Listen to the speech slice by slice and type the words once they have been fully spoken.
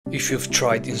If you've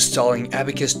tried installing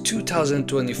Abaqus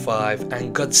 2025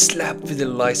 and got slapped with a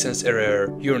license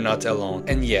error, you're not alone.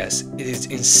 And yes, it is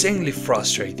insanely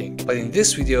frustrating. But in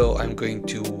this video, I'm going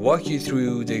to walk you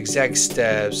through the exact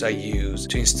steps I use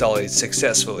to install it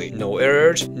successfully. No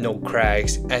errors, no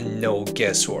cracks, and no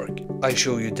guesswork. I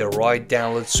show you the right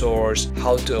download source,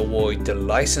 how to avoid the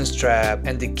license trap,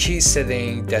 and the key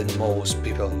setting that most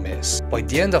people miss. By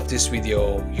the end of this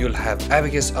video, you'll have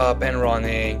Abaqus up and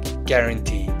running,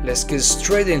 guaranteed. Let's get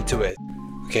straight into it.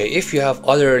 Okay, if you have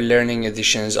other learning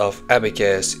editions of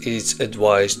Abaqus, it's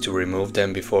advised to remove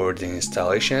them before the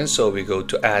installation. So we go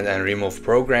to add and remove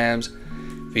programs,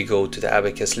 we go to the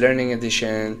Abaqus learning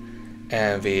edition,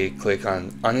 and we click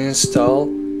on uninstall,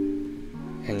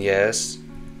 and yes,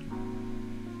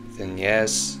 then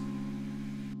yes.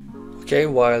 Okay,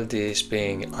 while this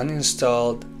being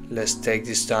uninstalled, let's take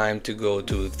this time to go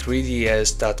to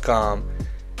 3ds.com,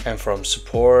 and from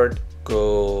support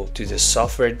go to the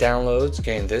software downloads.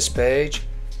 Okay, in this page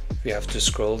we have to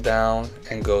scroll down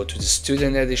and go to the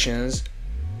student editions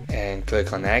and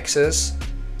click on access.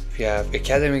 We have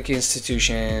academic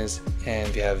institutions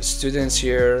and we have students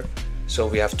here, so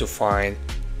we have to find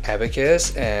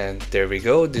Abaqus, and there we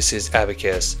go. This is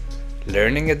Abaqus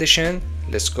learning edition.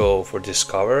 Let's go for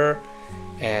discover,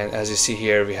 and as you see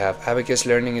here, we have Abaqus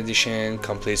learning edition,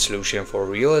 complete solution for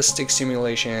realistic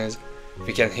simulations.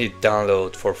 We can hit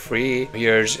download for free.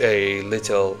 Here's a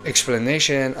little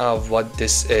explanation of what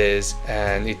this is,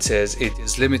 and it says it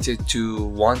is limited to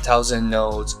 1000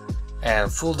 nodes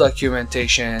and full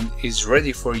documentation is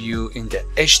ready for you in the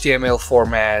HTML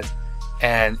format,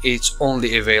 and it's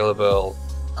only available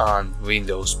on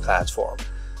Windows platform.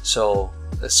 So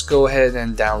let's go ahead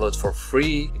and download for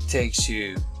free. It takes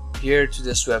you here to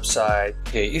this website.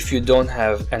 Okay, if you don't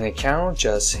have an account,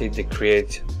 just hit the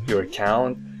create your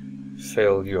account,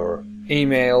 fill your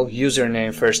email,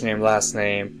 username, first name, last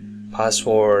name,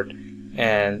 password,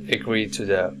 and agree to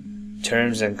the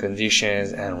terms and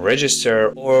conditions and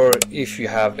register. Or if you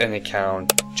have an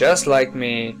account just like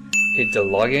me, hit the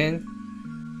login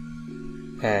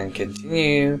and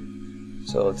continue.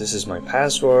 So this is my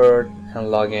password and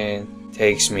login.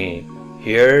 Takes me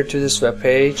here to this web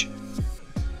page.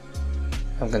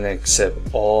 I'm gonna accept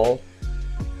all,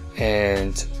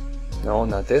 and no,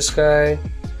 not this guy.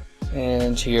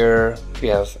 And here we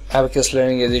have Abaqus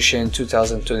Learning Edition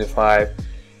 2025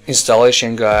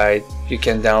 installation guide. You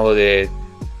can download it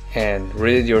and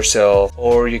read it yourself,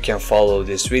 or you can follow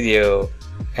this video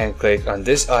and click on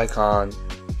this icon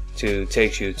to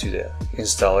take you to the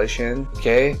installation.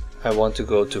 Okay, I want to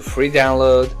go to free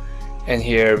download, and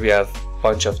here we have a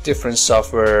bunch of different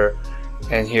software,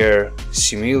 and here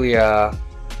Simulia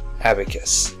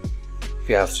Abaqus.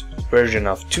 We have version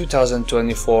of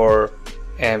 2024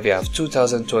 and we have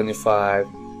 2025,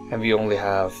 and we only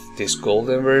have this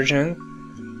golden version.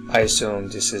 I assume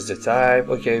this is the type.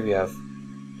 Okay, we have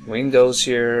Windows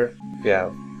here. We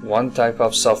have one type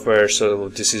of software, so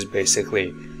this is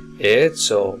basically it.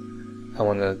 So I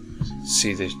want to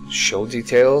see the show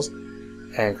details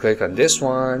and click on this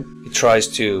one. It tries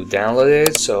to download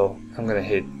it, so I'm gonna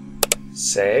hit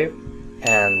save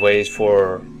and wait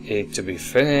for it to be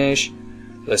finished.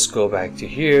 Let's go back to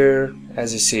here.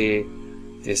 As you see,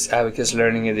 this Abaqus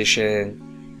Learning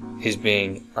Edition is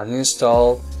being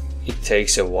uninstalled. It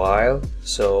takes a while,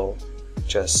 so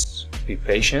just be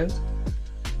patient.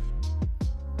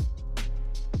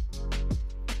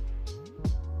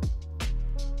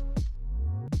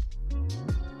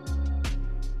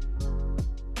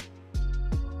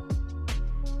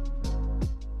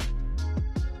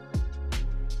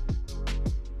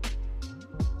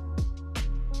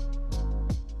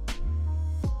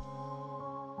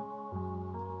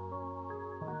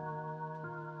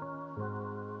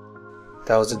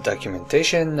 That was the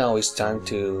documentation. Now it's time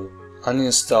to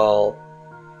uninstall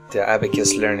the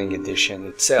Abaqus Learning Edition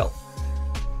itself.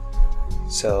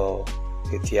 So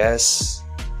hit yes.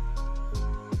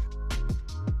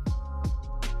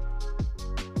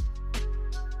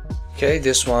 Okay,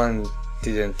 this one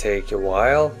didn't take a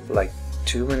while, like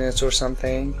 2 minutes or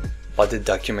something, but the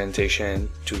documentation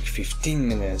took 15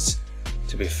 minutes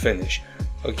to be finished.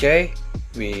 Okay,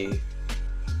 we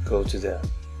go to the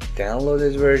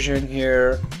downloaded version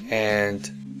here, and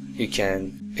you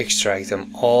can extract them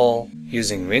all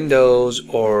using Windows,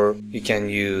 or you can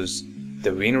use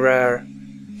the WinRAR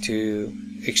to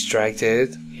extract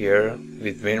it. Here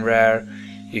with WinRAR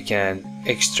you can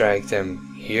extract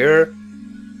them here,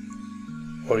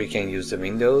 or you can use the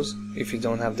Windows if you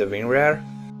don't have the WinRAR.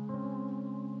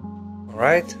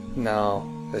 Alright, now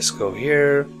let's go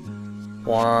here,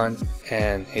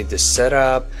 and hit the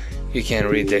setup. You can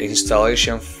read the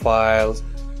installation files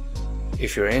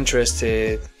If you're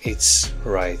interested, it's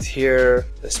right here.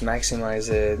 Let's maximize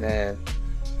it. And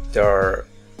there are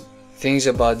things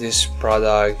about this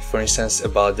product, for instance,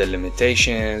 about the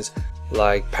limitations,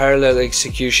 like parallel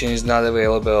execution is not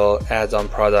available, add-on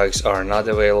products are not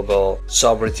available,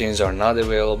 subroutines are not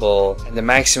available, and the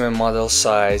maximum model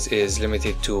size is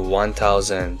limited to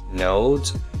 1000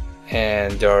 nodes.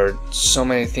 And there are so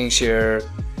many things here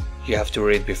you have to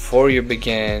read before you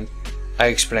begin. I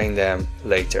explain them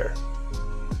later.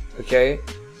 Okay,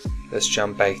 let's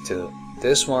jump back to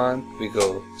this one. We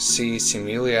go C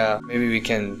Simulia. Maybe you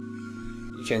can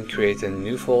create a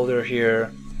new folder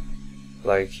here,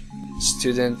 like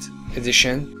student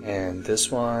edition, and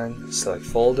this one, select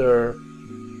folder,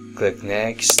 click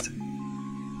next,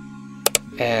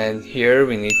 and here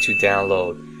we need to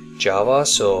download Java.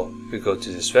 So we go to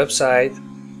this website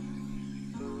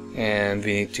and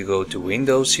we need to go to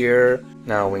Windows here.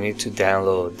 Now we need to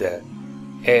download the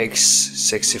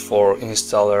x64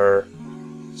 installer,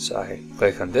 so I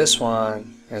click on this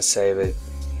one and save it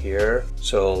here.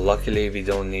 So luckily we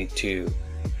don't need to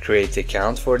create an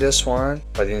account for this one,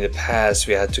 but in the past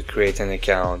we had to create an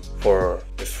account for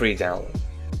the free download.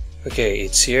 Okay,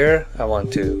 it's here. I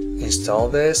want to install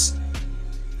this.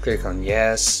 Click on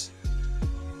yes,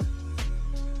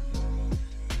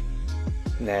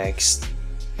 next,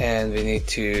 and we need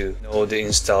to know the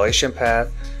installation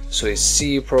path. So it's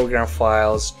C program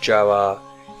files Java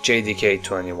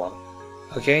JDK21.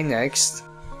 Okay, next.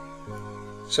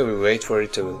 So we wait for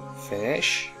it to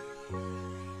finish.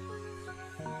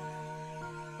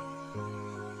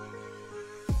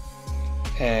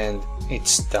 And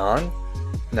it's done.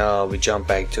 Now we jump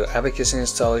back to Abaqus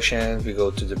installation. We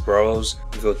go to the browse,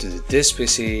 we go to the disk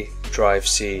PC, drive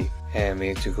C, and we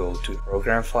need to go to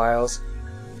program files.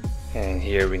 And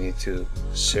here we need to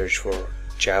search for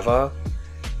Java,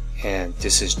 and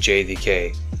this is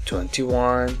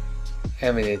JDK21,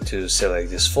 and we need to select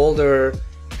this folder.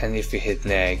 And if we hit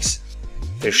next,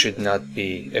 there should not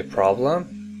be a problem.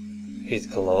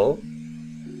 Hit allow,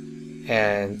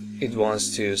 and it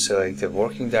wants to select the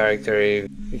working directory.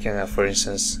 We can have, for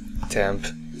instance,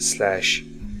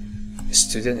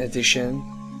 temp/student edition,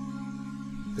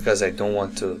 because I don't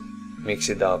want to mix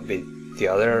it up with the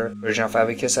other version of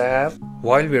Abaqus I have.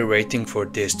 While we're waiting for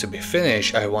this to be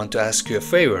finished, I want to ask you a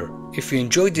favor. If you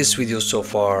enjoyed this video so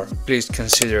far, please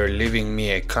consider leaving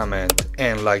me a comment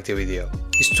and like the video.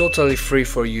 It's totally free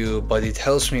for you, but it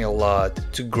helps me a lot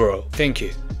to grow. Thank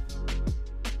you.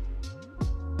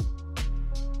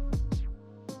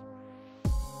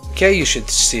 Okay, you should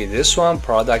see this one.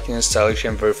 Product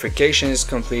installation verification is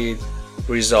complete.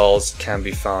 Results can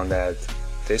be found at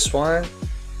this one.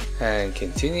 And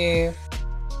continue.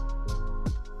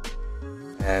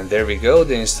 And there we go,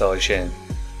 the installation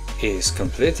is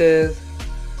completed.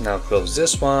 Now close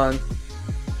this one.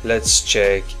 Let's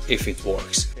check if it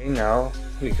works. Okay, now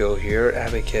we go here,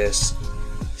 Abaqus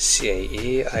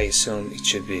CAE. I assume it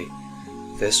should be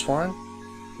this one.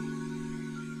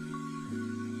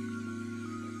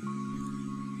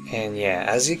 And yeah,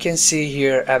 as you can see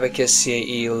here, Abaqus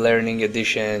CAE Learning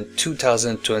Edition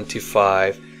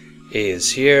 2025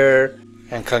 is here,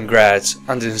 and congrats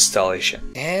on the installation.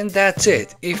 And that's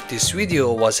it. If this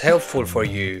video was helpful for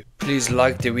you, please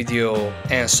like the video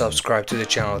and subscribe to the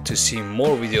channel to see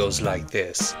more videos like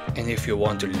this. And if you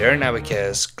want to learn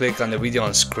Abaqus, click on the video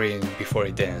on screen before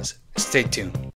it ends. Stay tuned.